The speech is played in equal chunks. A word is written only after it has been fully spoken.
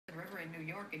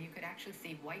York, and you could actually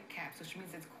see white caps, which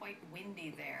means it's quite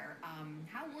windy there.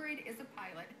 How worried is a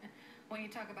pilot when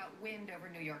you talk about wind over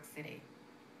New York City?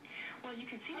 Well, you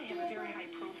can see they have a very high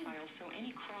profile, so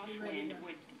any crosswind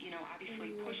would,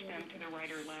 obviously push them to the right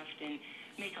or left and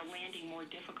make a landing more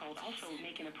difficult, also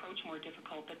make an approach more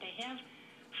difficult. But they have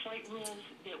flight rules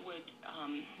that would,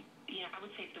 I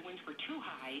would say if the winds were too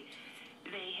high,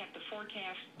 they have the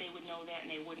forecast, they would know that and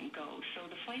they wouldn't go. So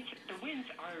the winds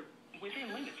are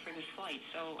within limits for this flight,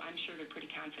 so I'm sure they're pretty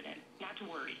confident, not to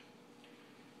worry.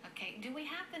 Okay, do we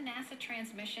have the NASA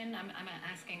transmission? I'm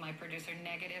asking my producer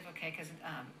negative, okay, because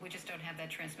we just don't have that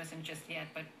transmission just yet,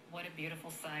 but what a beautiful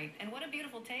sight. And what a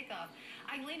beautiful takeoff.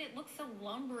 Eileen, it looks so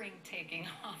lumbering taking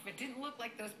off. It didn't look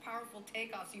like those powerful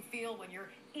takeoffs you feel when you're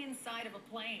inside of a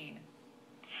plane.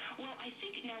 Well, I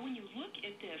think now when you look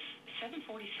at this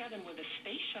 747 with a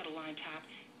space shuttle on top,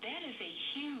 that is a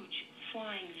huge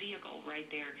flying vehicle right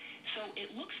there. So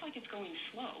it looks like it's going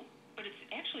slow, but it's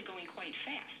actually going quite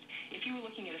fast. If you were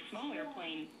looking at a small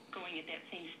airplane going at that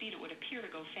same speed, it would appear to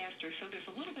go faster. So there's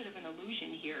a little bit of an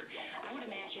illusion here. I would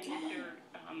imagine that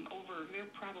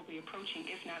they're probably approaching,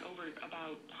 if not over,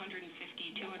 about 150,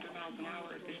 200 miles an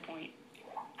hour at this point.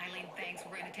 Eileen, thanks.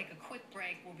 We're going to take a quick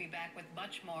break. We'll be back with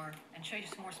much more and show you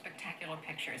some more spectacular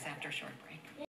pictures after a short break.